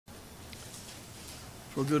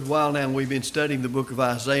For a good while now, we've been studying the book of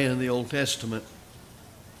Isaiah in the Old Testament.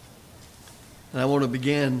 And I want to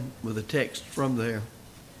begin with a text from there.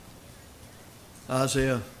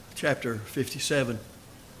 Isaiah chapter 57,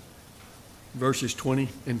 verses 20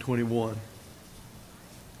 and 21.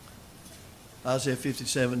 Isaiah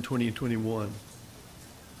 57, 20 and 21.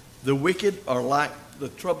 The wicked are like the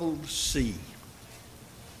troubled sea,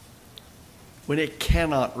 when it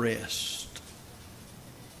cannot rest,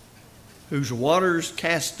 whose waters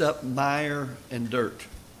cast up mire and dirt.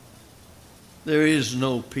 There is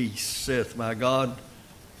no peace, saith my God,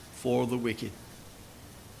 for the wicked.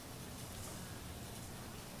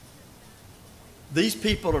 These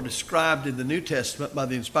people are described in the New Testament by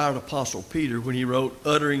the inspired apostle Peter when he wrote,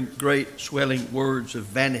 uttering great swelling words of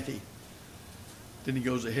vanity. Then he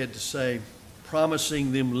goes ahead to say,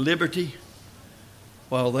 promising them liberty,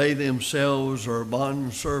 while they themselves are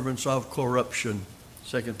bondservants of corruption.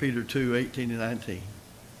 2 Peter 2, 18 and 19.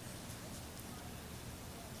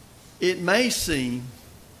 It may seem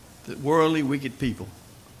that worldly, wicked people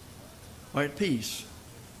are at peace,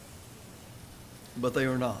 but they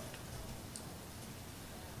are not.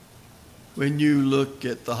 When you look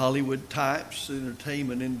at the Hollywood types, the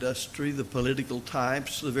entertainment industry, the political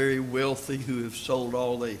types, the very wealthy who have sold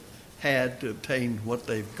all they had to obtain what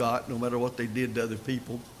they've got, no matter what they did to other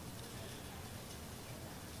people,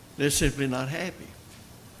 they're simply not happy.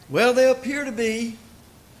 Well, they appear to be.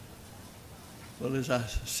 Well, as I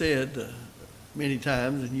said many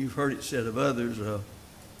times, and you've heard it said of others,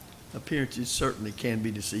 appearances certainly can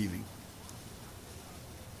be deceiving.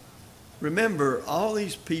 Remember, all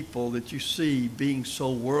these people that you see being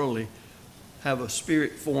so worldly have a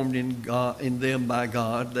spirit formed in them by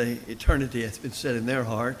God. Eternity has been set in their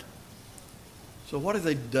heart. So what have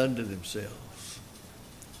they done to themselves?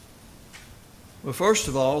 Well, first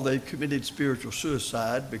of all, they've committed spiritual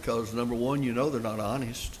suicide because, number one, you know they're not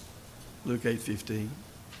honest. Luke 8:15.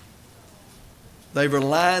 They've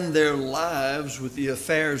aligned their lives with the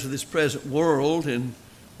affairs of this present world and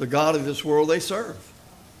the God of this world they serve.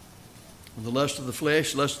 And the lust of the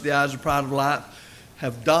flesh, lust of the eyes, and pride of life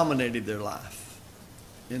have dominated their life.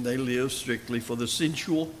 And they live strictly for the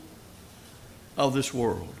sensual of this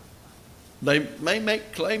world. They may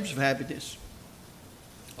make claims of happiness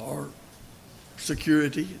or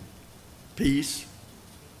security, peace,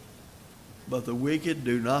 but the wicked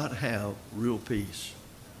do not have real peace.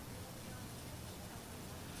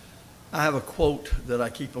 I have a quote that I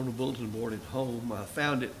keep on the bulletin board at home. I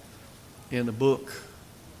found it in a book.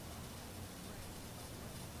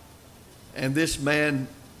 And this man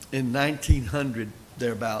in 1900,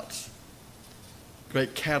 thereabouts,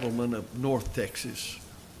 great cattleman of North Texas,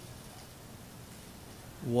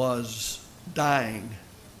 was dying,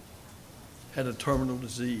 had a terminal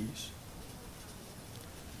disease.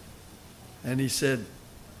 And he said,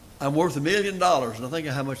 I'm worth $1 million. And I think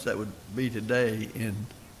of how much that would be today in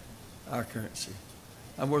our currency.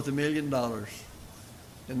 I'm worth $1 million,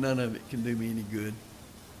 and none of it can do me any good.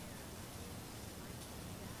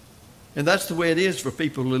 And that's the way it is for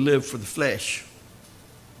people who live for the flesh.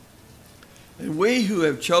 And we who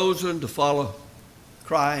have chosen to follow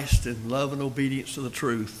Christ in love and obedience to the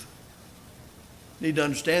truth need to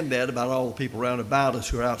understand that about all the people round about us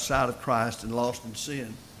who are outside of Christ and lost in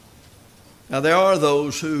sin. Now, there are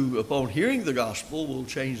those who, upon hearing the gospel, will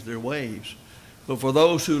change their ways. But for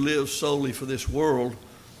those who live solely for this world,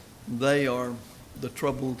 they are the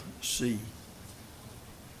troubled sea.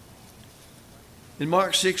 In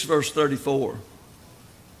Mark 6, verse 34,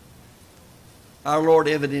 our Lord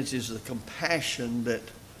evidences the compassion that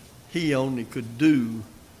he only could do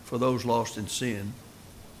for those lost in sin.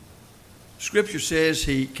 Scripture says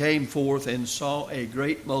he came forth and saw a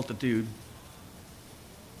great multitude,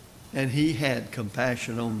 and he had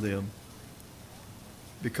compassion on them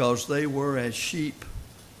because they were as sheep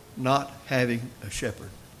not having a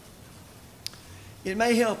shepherd. It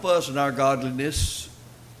may help us in our godliness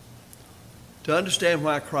to understand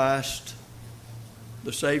why Christ,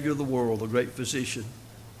 the Savior of the world, the great physician,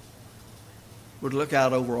 would look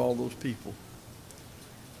out over all those people.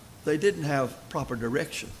 They didn't have proper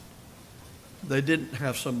direction. They didn't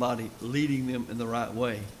have somebody leading them in the right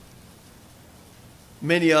way.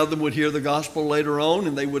 Many of them would hear the gospel later on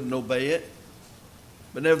and they wouldn't obey it.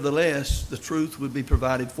 But nevertheless, the truth would be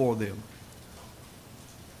provided for them.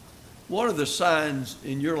 One of the signs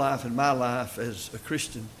in your life and my life as a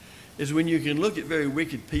Christian is when you can look at very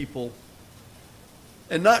wicked people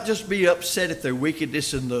and not just be upset at their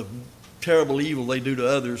wickedness and the terrible evil they do to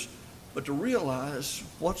others, but to realize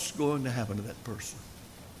what's going to happen to that person.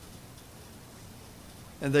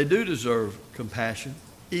 And they do deserve compassion,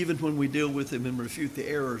 even when we deal with them and refute the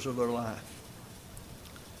errors of their life.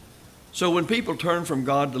 So when people turn from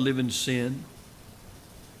God to live in sin,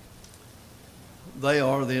 they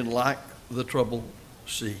are then like the troubled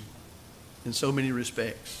sea in so many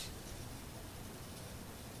respects.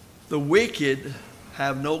 The wicked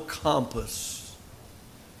have no compass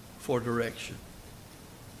for direction.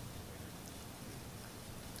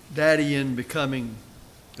 Daddy, in becoming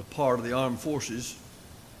a part of the armed forces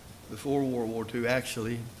before World War II,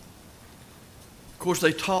 actually, of course,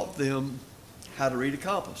 they taught them how to read a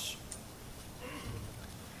compass.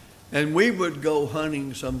 And we would go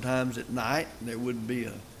hunting sometimes at night, and there wouldn't be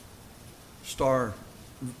a star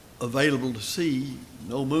available to see,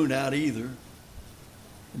 no moon out either.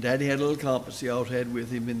 And Daddy had a little compass he always had with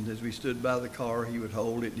him, and as we stood by the car, he would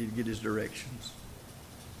hold it and he'd get his directions.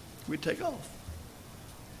 We'd take off.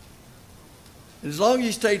 And as long as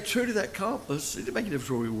he stayed true to that compass, it didn't make a difference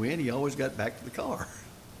where we went, he always got back to the car.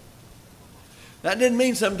 That didn't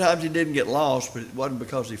mean sometimes he didn't get lost, but it wasn't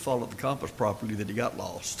because he followed the compass properly that he got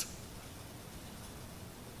lost.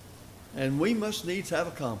 And we must needs have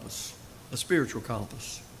a compass, a spiritual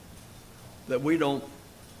compass, that we don't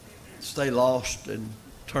stay lost and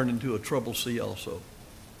turn into a troubled sea also.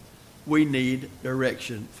 We need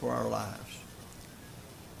direction for our lives.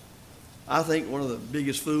 I think one of the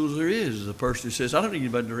biggest fools there is the person who says, I don't need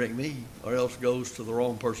anybody to direct me, or else goes to the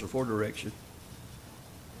wrong person for direction.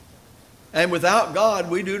 And without God,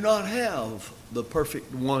 we do not have the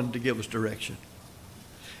perfect one to give us direction.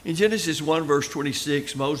 In Genesis 1, verse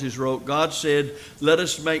 26, Moses wrote, God said, let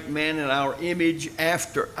us make man in our image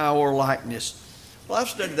after our likeness. Well, I've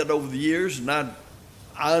studied that over the years, and I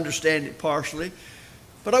understand it partially.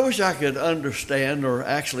 But I wish I could understand or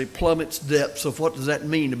actually plumb its depths of what does that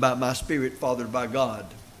mean about my spirit fathered by God.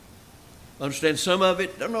 Understand some of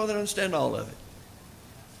it, don't know that I understand all of it.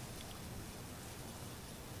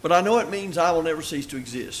 But I know it means I will never cease to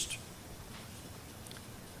exist.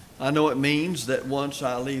 I know it means that once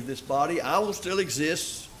I leave this body, I will still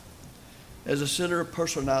exist as a center of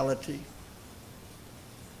personality.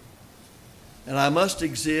 And I must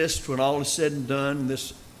exist when all is said and done,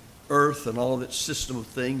 this earth and all of its system of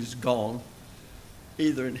things is gone,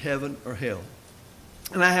 either in heaven or hell.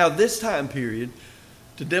 And I have this time period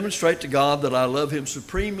to demonstrate to God that I love Him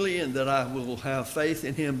supremely and that I will have faith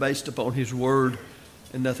in Him based upon His Word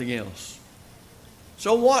and nothing else.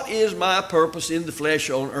 So what is my purpose in the flesh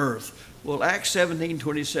on earth? Well, Acts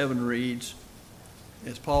 17:27 reads,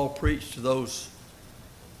 as Paul preached to those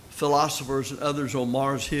philosophers and others on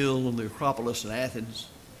Mars Hill and the Acropolis in Athens,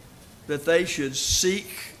 that they should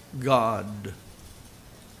seek God.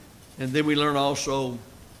 And then we learn also,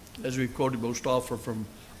 as we've quoted most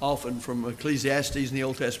often from Ecclesiastes in the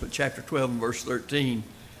Old Testament, chapter 12 and verse 13,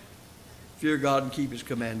 fear God and keep His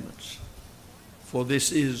commandments, for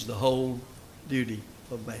this is the whole duty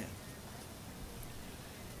of man.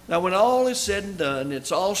 Now, when all is said and done,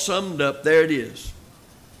 it's all summed up, there it is.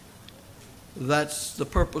 That's the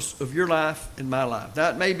purpose of your life and my life.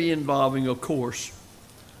 That may be involving, of course,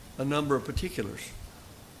 a number of particulars,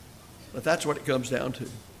 but that's what it comes down to.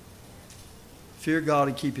 Fear God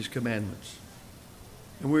and keep His commandments.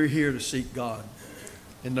 And we're here to seek God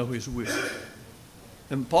and know His will.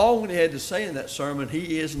 And Paul went ahead to say in that sermon,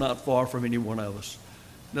 He is not far from any one of us.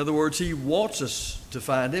 In other words, He wants us to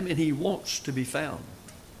find Him and He wants to be found.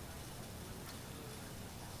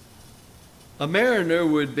 A mariner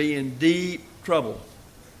would be in deep trouble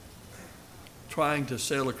trying to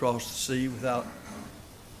sail across the sea without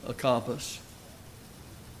a compass.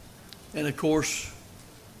 And of course,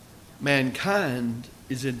 mankind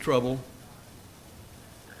is in trouble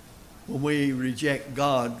when we reject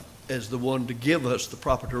God as the one to give us the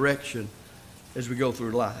proper direction as we go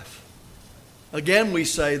through life. Again, we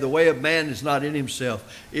say the way of man is not in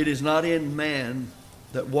himself. It is not in man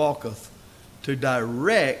that walketh to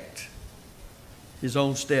direct his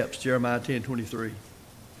own steps, Jeremiah 10:23.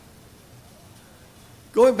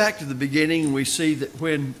 Going back to the beginning, we see that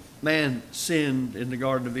when man sinned in the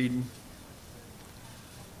Garden of Eden,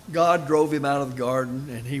 God drove him out of the garden,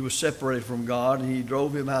 and he was separated from God, and He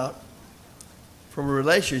drove him out from a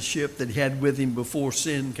relationship that he had with Him before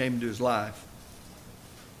sin came into his life.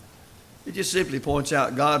 It just simply points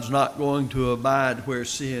out God's not going to abide where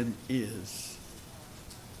sin is.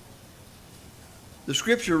 The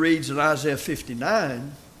scripture reads in Isaiah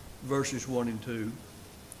 59, verses 1 and 2,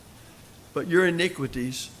 but your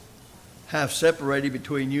iniquities have separated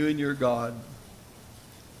between you and your God,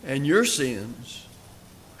 and your sins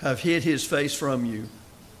have hid His face from you,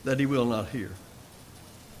 that He will not hear.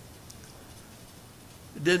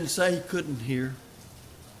 It didn't say He couldn't hear.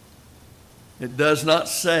 It does not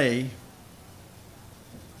say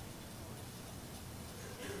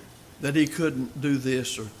that he couldn't do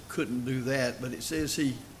this or couldn't do that, but it says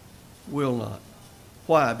he will not.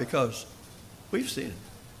 Why? Because we've sinned.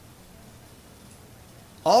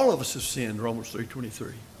 All of us have sinned, Romans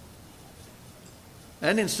 3:23.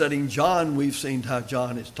 And in studying John, we've seen how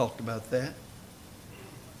John has talked about that.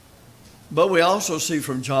 But we also see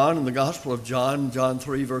from John in the Gospel of John, John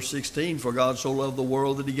 3, verse 16, for God so loved the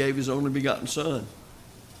world that he gave his only begotten Son.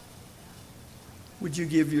 Would you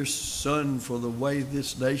give your Son for the way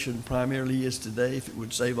this nation primarily is today if it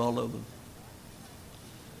would save all of them?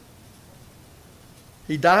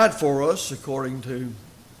 He died for us according to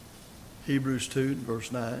Hebrews 2,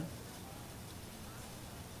 verse 9.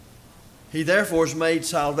 He therefore has made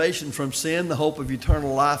salvation from sin, the hope of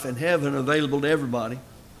eternal life in heaven, available to everybody.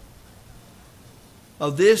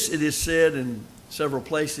 Of this it is said in several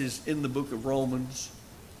places in the book of Romans.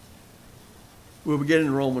 We'll begin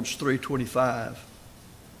in Romans 3:25.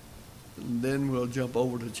 And then we'll jump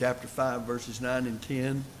over to chapter 5, verses 9 and 10,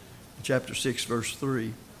 and chapter 6, verse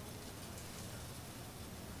 3.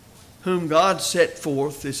 Whom God set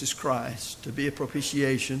forth, this is Christ, to be a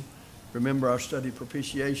propitiation. Remember our study of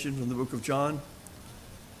propitiation from the book of John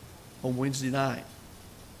on Wednesday night.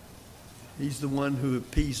 He's the one who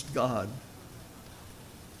appeased God.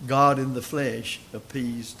 God in the flesh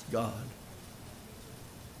appeased God.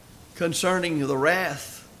 Concerning the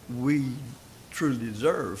wrath we truly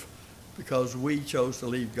deserve because we chose to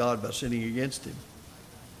leave God by sinning against him.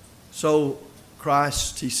 So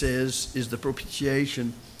Christ, he says, is the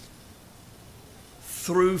propitiation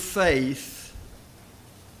through faith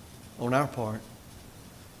on our part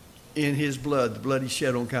in his blood, the blood he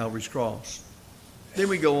shed on Calvary's cross. Then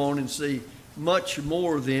we go on and see much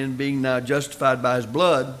more than being now justified by his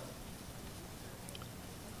blood,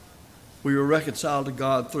 we were reconciled to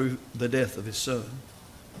God through the death of his Son.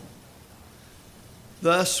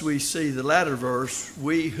 Thus we see the latter verse,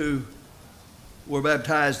 we who were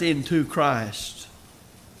baptized into Christ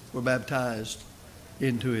were baptized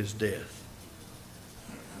into his death.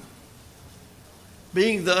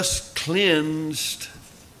 Being thus cleansed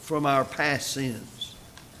from our past sins,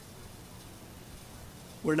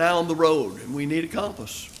 we're now on the road and we need a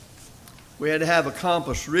compass. We had to have a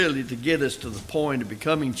compass really to get us to the point of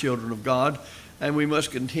becoming children of God, and we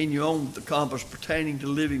must continue on with the compass pertaining to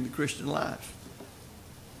living the Christian life.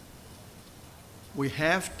 We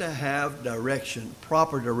have to have direction,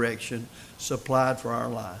 proper direction supplied for our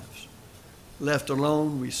lives. Left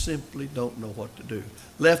alone, we simply don't know what to do.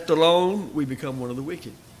 Left alone, we become one of the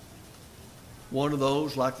wicked. One of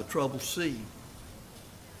those like the troubled sea.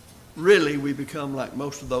 Really, we become like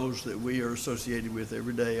most of those that we are associated with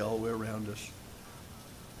every day, all the way around us,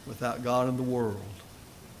 without God in the world.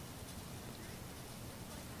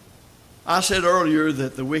 I said earlier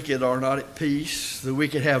that the wicked are not at peace. The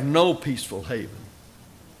wicked have no peaceful haven.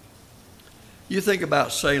 You think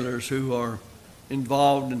about sailors who are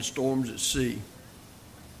involved in storms at sea.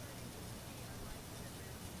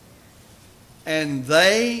 And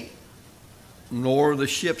they, nor the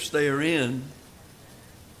ships they are in,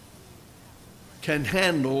 can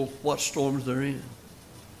handle what storms they're in.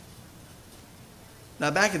 Now,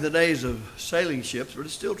 back in the days of sailing ships, but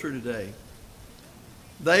it's still true today,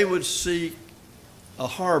 they would seek a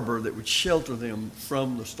harbor that would shelter them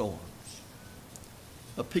from the storms,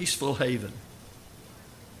 a peaceful haven.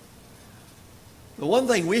 The one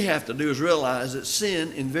thing we have to do is realize that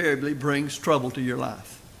sin invariably brings trouble to your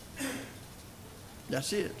life.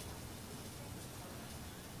 That's it.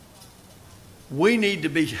 We need to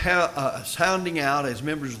be sounding out as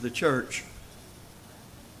members of the church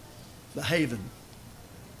the haven,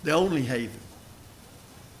 the only haven,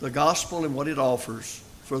 the gospel and what it offers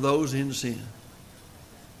for those in sin.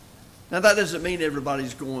 Now, that doesn't mean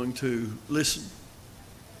everybody's going to listen.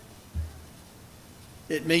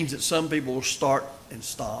 It means that some people will start and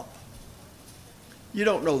stop. You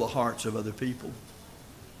don't know the hearts of other people.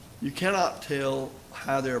 You cannot tell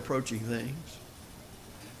how they're approaching things.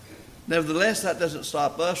 Nevertheless, that doesn't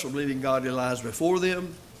stop us from leaving godly lives before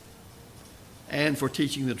them and for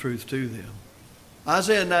teaching the truth to them.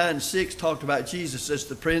 Isaiah 9:6 talked about Jesus as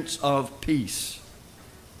the Prince of Peace.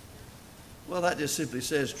 Well, that just simply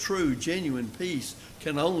says true, genuine peace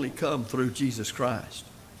can only come through Jesus Christ.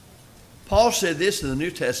 Paul said this in the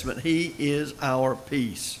New Testament, he is our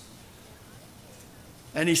peace.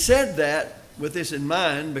 And he said that with this in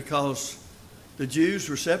mind because the Jews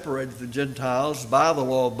were separated from the Gentiles by the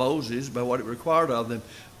law of Moses, by what it required of them.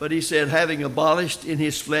 But he said, having abolished in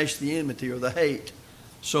his flesh the enmity or the hate,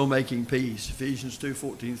 so making peace. Ephesians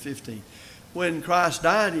 2:14-15. When Christ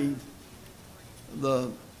died,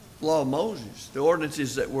 the law of Moses, the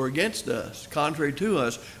ordinances that were against us, contrary to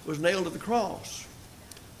us, was nailed to the cross.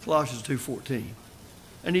 Colossians 2:14.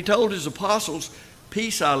 And he told his apostles,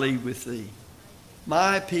 peace I leave with thee.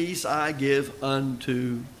 My peace I give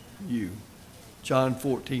unto you. John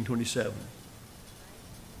 14:27.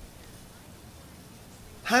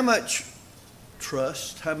 How much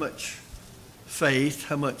trust, how much faith,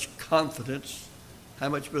 how much confidence, how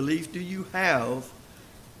much belief do you have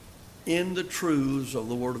in the truths of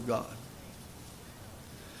the Word of God?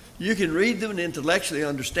 You can read them and intellectually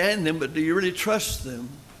understand them, but do you really trust them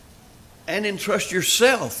and entrust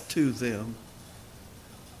yourself to them?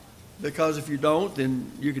 Because if you don't,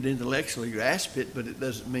 then you can intellectually grasp it, but it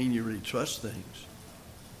doesn't mean you really trust things.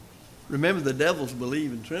 Remember, the devils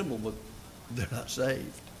believe and tremble, but they're not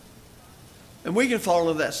saved. And we can fall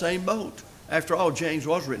into that same boat. After all, James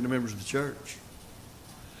was written to members of the church.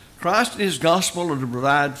 Christ and his gospel are to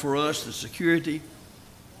provide for us the security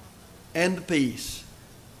and the peace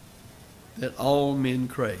that all men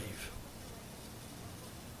crave.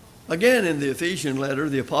 Again, in the Ephesian letter,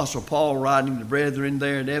 the Apostle Paul, writing to the brethren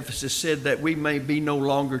there in Ephesus, said that we may be no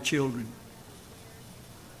longer children,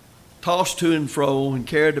 tossed to and fro and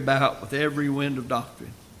carried about with every wind of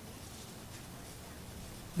doctrine.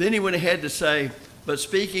 Then he went ahead to say, but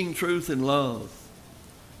speaking truth in love,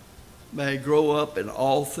 may grow up in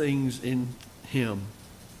all things in him,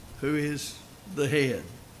 who is the head,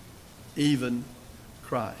 even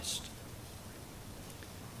Christ.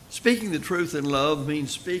 Speaking the truth in love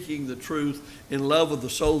means speaking the truth in love of the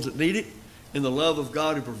souls that need it, in the love of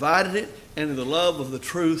God who provided it, and in the love of the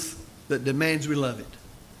truth that demands we love it.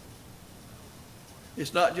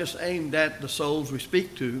 It's not just aimed at the souls we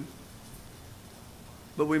speak to,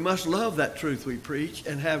 but we must love that truth we preach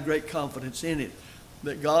and have great confidence in it,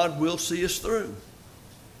 that God will see us through.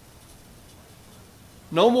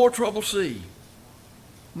 No more trouble see.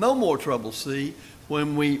 No more trouble see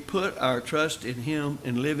when we put our trust in him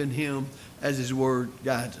and live in him as his word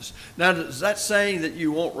guides us. Now, is that saying that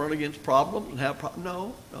you won't run against problems and have problems?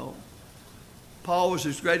 No, no. Paul was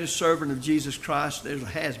his greatest servant of Jesus Christ there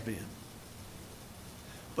has been.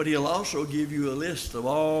 But he'll also give you a list of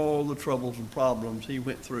all the troubles and problems he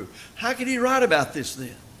went through. How could he write about this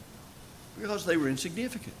then? Because they were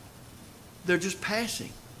insignificant. They're just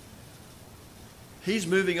passing. He's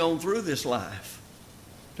moving on through this life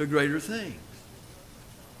to greater things.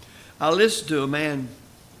 I listened to a man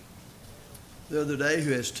the other day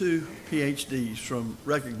who has 2 PhDs from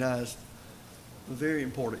recognized very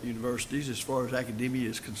important universities as far as academia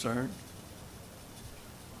is concerned.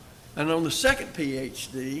 And on the second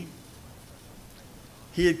PhD,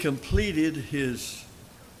 he had completed his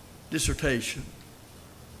dissertation.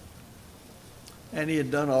 And he had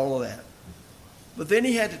done all of that. But then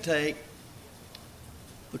he had to take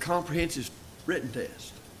the comprehensive written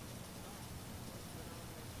test.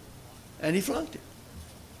 And he flunked it.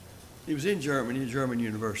 He was in Germany, a German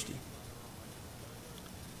university.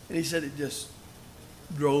 And he said it just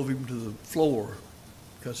drove him to the floor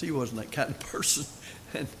because he wasn't that kind of person.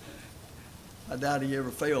 And I doubt he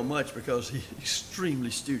ever failed much because he's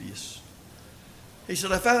extremely studious. He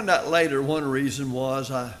said, I found out later one reason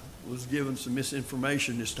was I was given some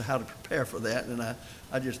misinformation as to how to prepare for that, and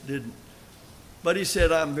I just didn't. But he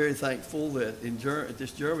said, I'm very thankful that at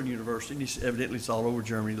this German university, and he said, evidently it's all over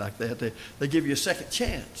Germany like that, they give you a second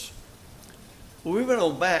chance. Well, we went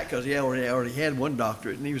on back because he already had one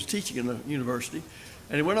doctorate, and he was teaching in the university.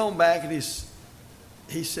 And he went on back, and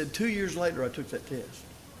he said, 2 years later I took that test.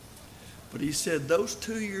 But he said, those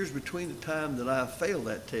 2 years between the time that I failed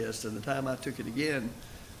that test and the time I took it again,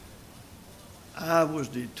 I was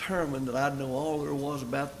determined that I'd know all there was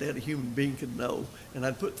about that a human being could know, and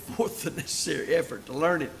I'd put forth the necessary effort to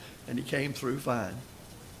learn it, and he came through fine.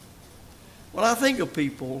 Well, I think of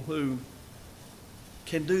people who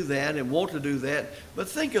can do that and want to do that, but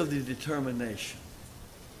think of the determination,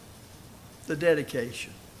 the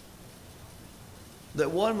dedication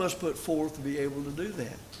that one must put forth to be able to do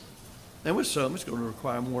that. And with some, it's going to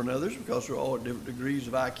require more than others because they're all at different degrees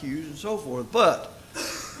of IQs and so forth. But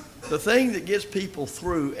the thing that gets people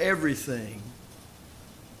through everything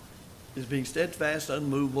is being steadfast,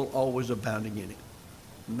 unmovable, always abounding in it.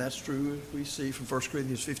 And that's true as we see from 1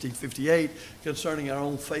 Corinthians 15:58 concerning our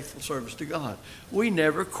own faithful service to God. We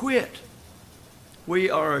never quit.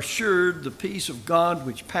 We are assured the peace of God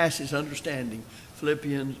which passes understanding.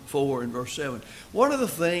 Philippians 4 and verse 7. One of the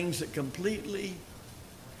things that completely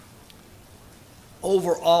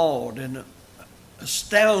overawed and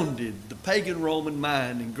astounded the pagan Roman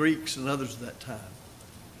mind and Greeks and others of that time,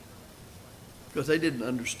 because they didn't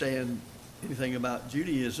understand anything about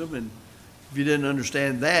Judaism, and if you didn't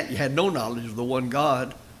understand that, you had no knowledge of the one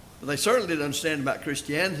God. But they certainly didn't understand about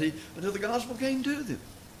Christianity until the gospel came to them.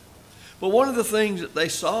 But one of the things that they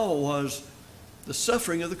saw was the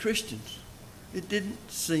suffering of the Christians. It didn't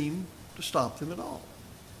seem to stop them at all.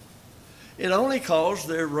 It only caused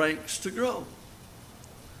their ranks to grow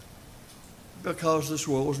because this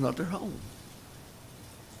world was not their home.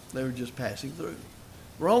 They were just passing through.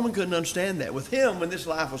 Roman couldn't understand that. With him, when this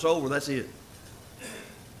life was over, that's it.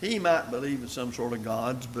 He might believe in some sort of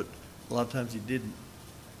gods, but a lot of times he didn't.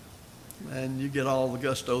 And you get all the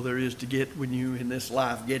gusto there is to get when you in this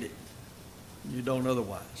life get it. You don't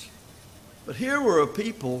otherwise. But here were a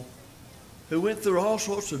people who went through all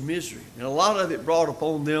sorts of misery, and a lot of it brought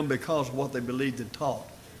upon them because of what they believed and taught.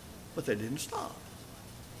 But they didn't stop.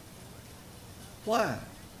 Why?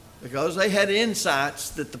 Because they had insights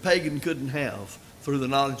that the pagan couldn't have through the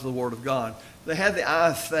knowledge of the Word of God. They had the eye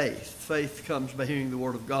of faith. Faith comes by hearing the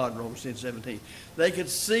Word of God, Romans 10:17. They could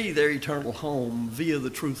see their eternal home via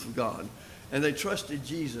the truth of God. And they trusted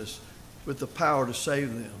Jesus with the power to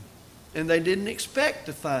save them. And they didn't expect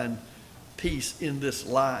to find peace in this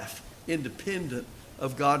life, independent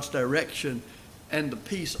of God's direction and the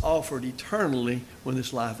peace offered eternally when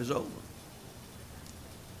this life is over.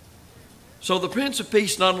 So the Prince of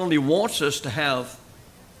Peace not only wants us to have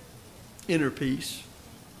inner peace,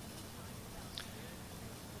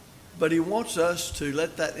 but he wants us to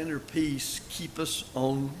let that inner peace keep us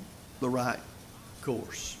on the right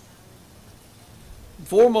course.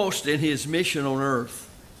 Foremost in his mission on earth,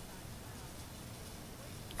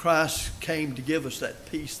 Christ came to give us that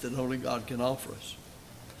peace that only God can offer us.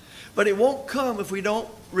 But it won't come if we don't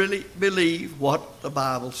really believe what the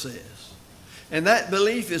Bible says. And that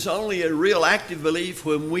belief is only a real active belief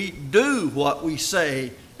when we do what we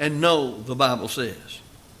say and know the Bible says.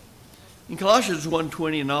 In Colossians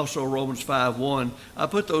 1:20 and also Romans 5:1, I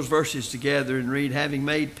put those verses together and read, having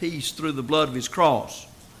made peace through the blood of his cross.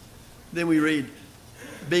 Then we read,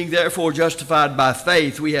 being therefore justified by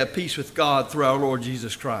faith, we have peace with God through our Lord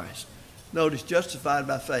Jesus Christ. Notice, justified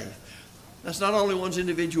by faith. That's not only one's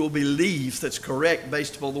individual belief that's correct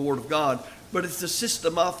based upon the Word of God, but it's the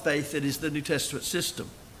system of faith that is the New Testament system.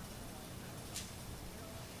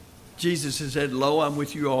 Jesus has said, lo, I'm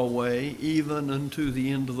with you always, even unto the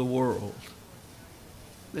end of the world.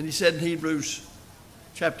 Then he said in Hebrews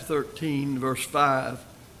chapter 13, verse 5,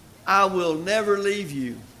 I will never leave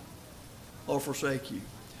you or forsake you.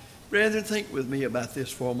 Brethren, think with me about this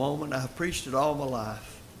for a moment. I've preached it all my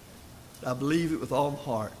life. I believe it with all my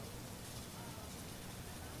heart.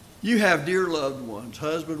 You have dear loved ones,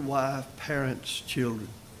 husband, wife, parents, children.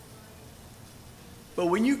 But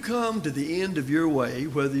when you come to the end of your way,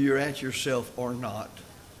 whether you're at yourself or not,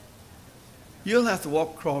 you'll have to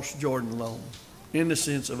walk across Jordan alone in the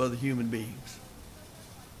sense of other human beings.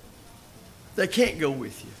 They can't go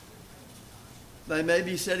with you. They may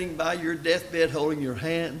be sitting by your deathbed holding your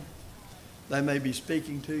hand. They may be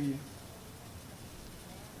speaking to you.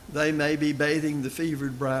 They may be bathing the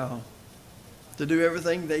fevered brow to do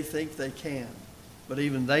everything they think they can. But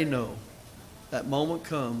even they know that moment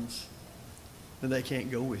comes and they can't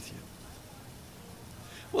go with you.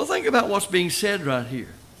 Well, think about what's being said right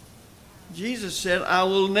here. Jesus said, I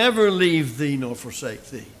will never leave thee nor forsake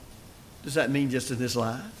thee. Does that mean just in this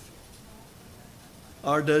life?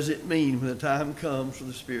 Or does it mean when the time comes for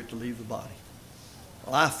the spirit to leave the body?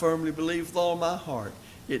 Well, I firmly believe with all my heart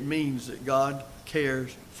it means that God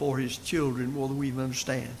cares for his children more than we even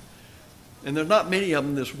understand. And there's not many of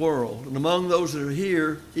them in this world. And among those that are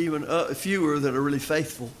here, even fewer that are really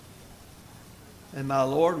faithful. And my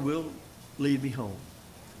Lord will lead me home.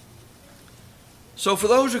 So for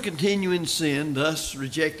those who continue in sin, thus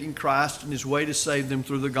rejecting Christ and his way to save them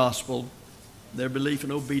through the gospel, their belief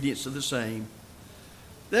and obedience to the same,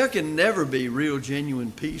 there can never be real,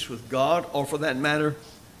 genuine peace with God, or for that matter,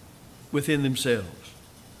 within themselves.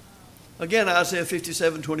 Again, Isaiah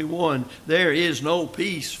 57:21, there is no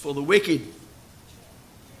peace for the wicked.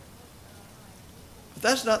 But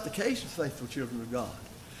that's not the case with faithful children of God.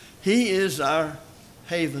 He is our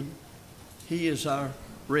haven. He is our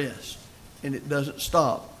rest. And it doesn't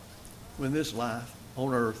stop when this life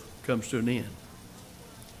on earth comes to an end.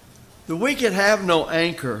 The wicked have no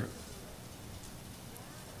anchor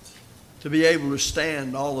to be able to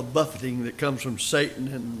stand all the buffeting that comes from Satan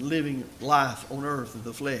and living life on earth of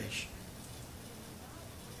the flesh.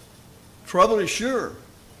 Trouble is sure.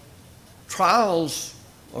 Trials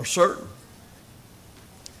are certain.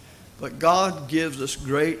 But God gives us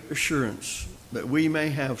great assurance that we may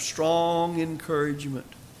have strong encouragement,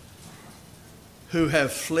 who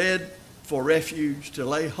have fled for refuge to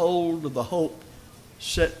lay hold of the hope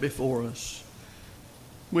set before us,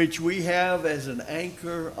 which we have as an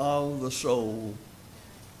anchor of the soul,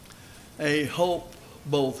 a hope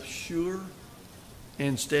both sure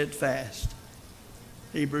and steadfast.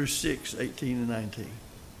 Hebrews 6, 18 and 19.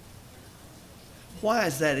 Why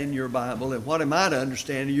is that in your Bible? And what am I to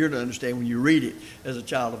understand and you're to understand when you read it as a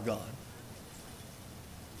child of God?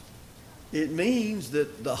 It means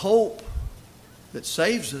that the hope that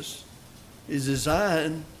saves us is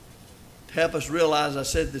designed to help us realize, I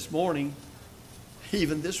said this morning,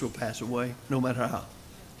 even this will pass away, no matter how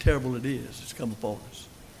terrible it is it's come upon us.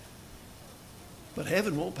 But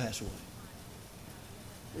heaven won't pass away.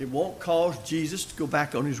 It won't cause Jesus to go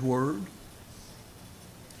back on his word.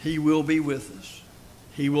 He will be with us.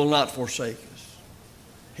 He will not forsake us.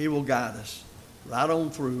 He will guide us right on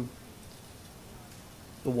through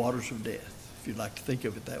the waters of death, if you'd like to think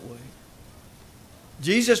of it that way.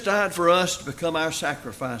 Jesus died for us to become our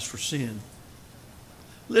sacrifice for sin.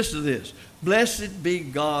 Listen to this. Blessed be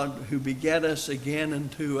God who begat us again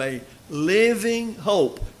into a living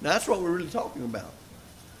hope. Now, that's what we're really talking about.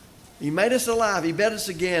 He made us alive. He begat us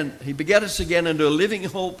again. He begat us again into a living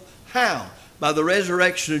hope. How? By the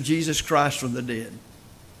resurrection of Jesus Christ from the dead.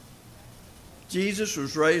 Jesus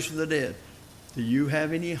was raised from the dead. Do you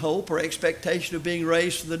have any hope or expectation of being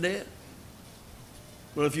raised from the dead?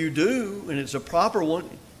 Well, if you do, and it's a proper one,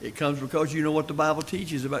 it comes because you know what the Bible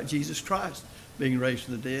teaches about Jesus Christ being raised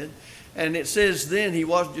from the dead. And it says then he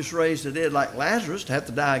wasn't just raised from the dead like Lazarus to have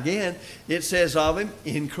to die again. It says of him,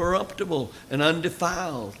 incorruptible and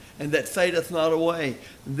undefiled, and that fadeth not away.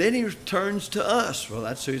 And then he returns to us. Well,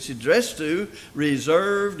 that's who it's addressed to,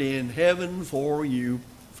 reserved in heaven for you.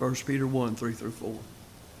 1 Peter 1, 3 through 4.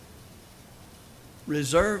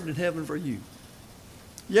 Reserved in heaven for you.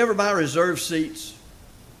 You ever buy reserved seats?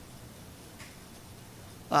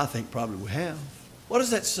 I think probably we have. What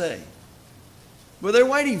does that say? Well, they're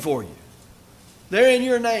waiting for you. They're in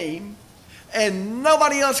your name, and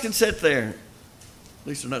nobody else can sit there. At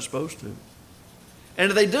least they're not supposed to. And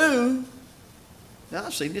if they do, now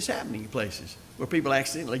I've seen this happening in places where people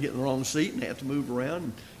accidentally get in the wrong seat and they have to move around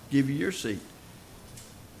and give you your seat.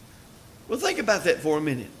 Well, think about that for a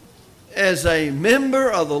minute. As a member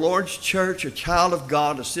of the Lord's church, a child of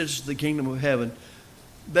God, a citizen of the kingdom of heaven,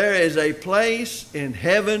 there is a place in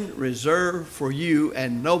heaven reserved for you,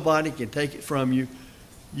 and nobody can take it from you.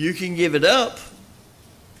 You can give it up.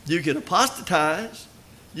 You can apostatize.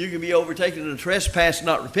 You can be overtaken in a trespass and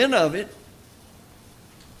not repent of it.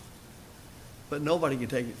 But nobody can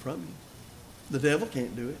take it from you. The devil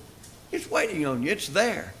can't do it. It's waiting on you. It's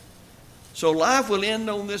there. So life will end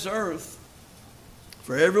on this earth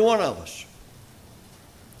for every one of us.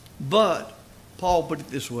 But Paul put it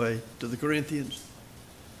this way to the Corinthians.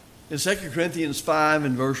 In 2 Corinthians 5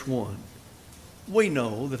 and verse 1, we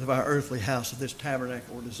know that if our earthly house of this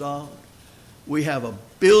tabernacle were dissolved, we have a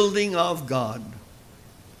building of God.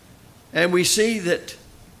 And we see that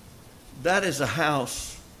that is a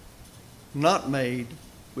house not made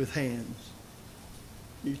with hands,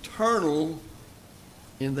 eternal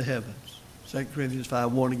in the heavens. 2 Corinthians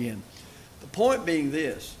 5, 1 again. The point being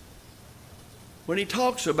this. When he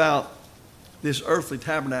talks about this earthly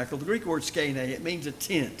tabernacle, the Greek word skene, it means a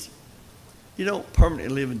tent. You don't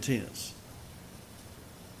permanently live in tents.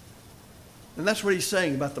 And that's what he's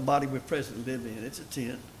saying about the body we presently live in. It's a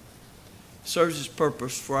tent. It serves its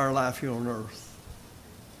purpose for our life here on earth.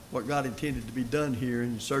 What God intended to be done here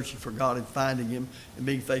in searching for God and finding him and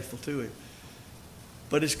being faithful to him.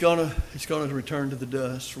 But it's gonna return to the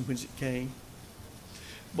dust from whence it came.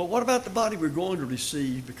 But what about the body we're going to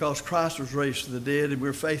receive because Christ was raised from the dead and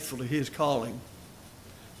we're faithful to his calling?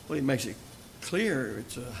 Well, he makes it clear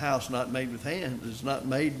it's a house not made with hands. It's not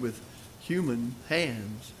made with human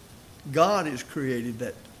hands. God has created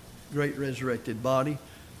that great resurrected body.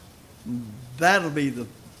 That'll be the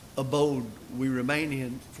abode we remain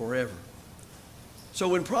in forever. So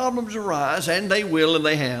when problems arise, and they will and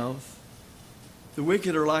they have, the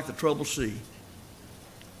wicked are like the troubled sea.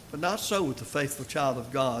 But not so with the faithful child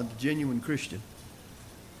of God, the genuine Christian.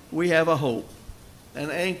 We have a hope,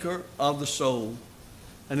 an anchor of the soul.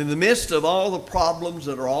 And in the midst of all the problems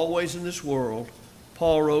that are always in this world,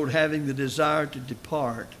 Paul wrote, having the desire to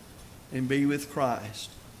depart and be with Christ,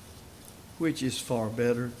 which is far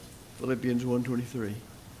better. Philippians 1:23.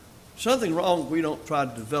 Something wrong if we don't try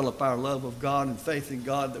to develop our love of God and faith in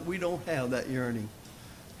God, that we don't have that yearning,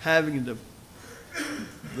 having the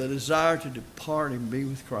desire to depart and be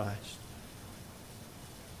with Christ.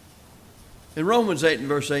 In Romans 8 and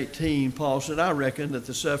verse 18, Paul said, I reckon that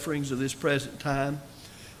the sufferings of this present time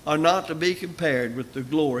are not to be compared with the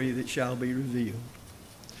glory that shall be revealed.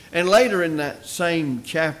 And later in that same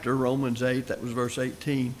chapter, Romans 8, that was verse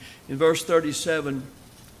 18, in verse 37,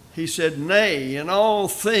 he said, nay, in all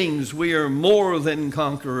things we are more than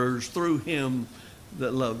conquerors through him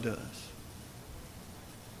that loved us.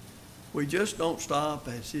 we just don't stop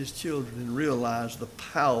as His children and realize the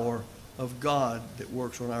power of God that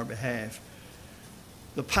works on our behalf.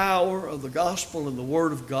 The power of the gospel and the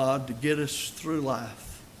Word of God to get us through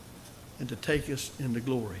life and to take us into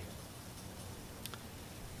glory.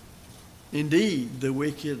 Indeed, the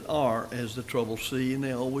wicked are as the troubled sea, and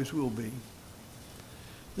they always will be.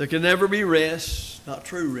 There can never be rest, not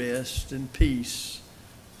true rest and peace,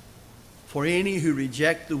 for any who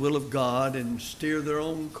reject the will of God and steer their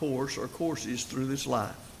own course or courses through this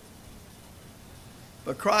life.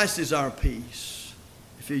 But Christ is our peace,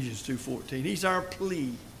 Ephesians 2:14. He's our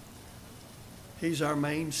plea. He's our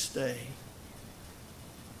mainstay.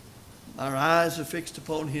 Our eyes are fixed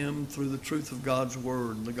upon Him through the truth of God's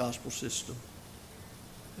Word and the gospel system,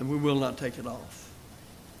 and we will not take it off.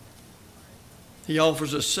 He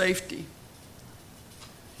offers us safety.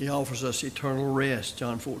 He offers us eternal rest,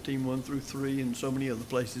 John 14:1-3, and so many other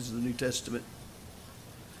places in the New Testament.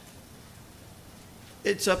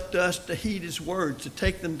 It's up to us to heed His words, to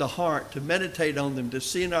take them to heart, to meditate on them, to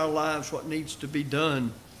see in our lives what needs to be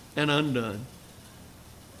done and undone.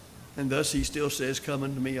 And thus He still says, "Come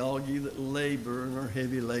unto me, all you that labor and are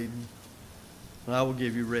heavy laden, and I will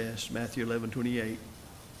give you rest," Matthew 11:28.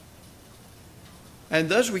 And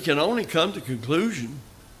thus we can only come to the conclusion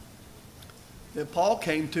that Paul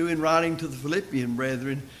came to in writing to the Philippian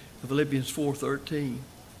brethren, Philippians 4:13.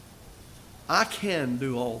 I can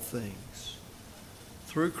do all things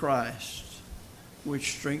through Christ,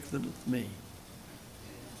 which strengtheneth me.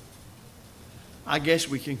 I guess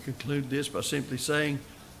we can conclude this by simply saying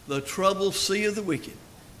the troubled sea of the wicked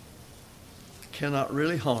cannot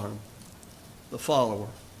really harm the follower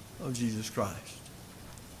of Jesus Christ.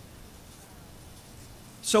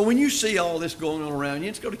 So when you see all this going on around you,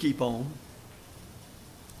 it's going to keep on.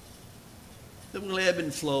 It will ebb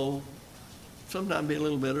and flow, sometimes be a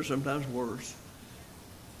little better, sometimes worse.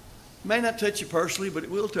 It may not touch you personally, but it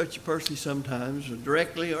will touch you personally sometimes, or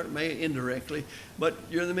directly, or it may indirectly, but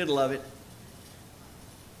you're in the middle of it.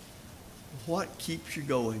 What keeps you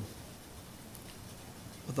going?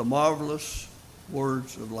 With the marvelous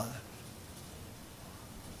words of life.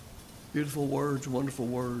 Beautiful words, wonderful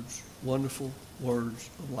words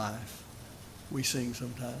of life we sing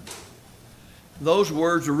sometimes. Those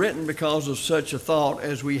words are written because of such a thought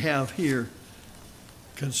as we have here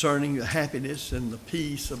concerning the happiness and the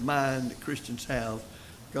peace of mind that Christians have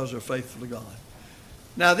because they're faithful to God.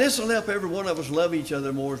 Now, this will help every one of us love each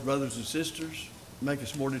other more as brothers and sisters, make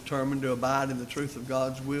us more determined to abide in the truth of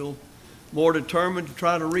God's will, more determined to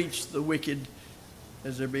try to reach the wicked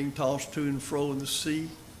as they're being tossed to and fro in the sea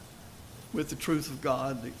with the truth of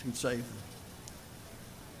God that can save them.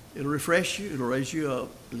 It'll refresh you, it'll raise you up,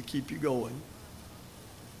 it'll keep you going.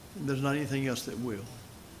 And there's not anything else that will.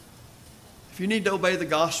 If you need to obey the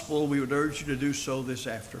gospel, we would urge you to do so this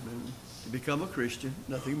afternoon. To become a Christian,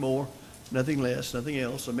 nothing more, nothing less, nothing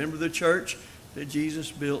else. A member of the church that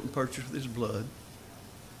Jesus built and purchased with His blood.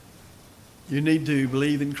 You need to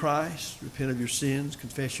believe in Christ, repent of your sins,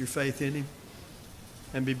 confess your faith in Him,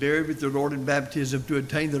 and be buried with the Lord in baptism to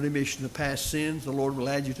attain the remission of past sins. The Lord will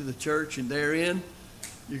add you to the church, and therein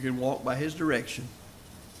you can walk by His direction,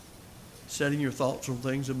 setting your thoughts on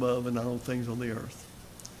things above and not on things on the earth.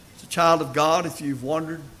 As a child of God, if you've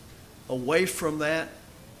wandered away from that,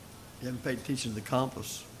 you haven't paid attention to the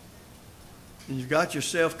compass, and you've got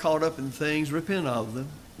yourself caught up in things, repent of them,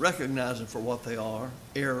 recognize them for what they are,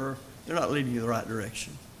 error. They're not leading you in the right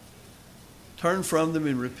direction. Turn from them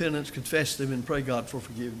in repentance, confess them, and pray God for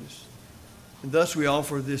forgiveness. And thus we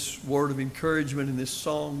offer this word of encouragement in this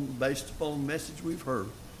song based upon the message we've heard,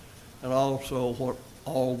 and also what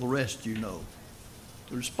all the rest you know,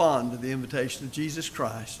 to respond to the invitation of Jesus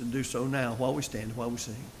Christ and do so now while we stand and while we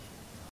sing.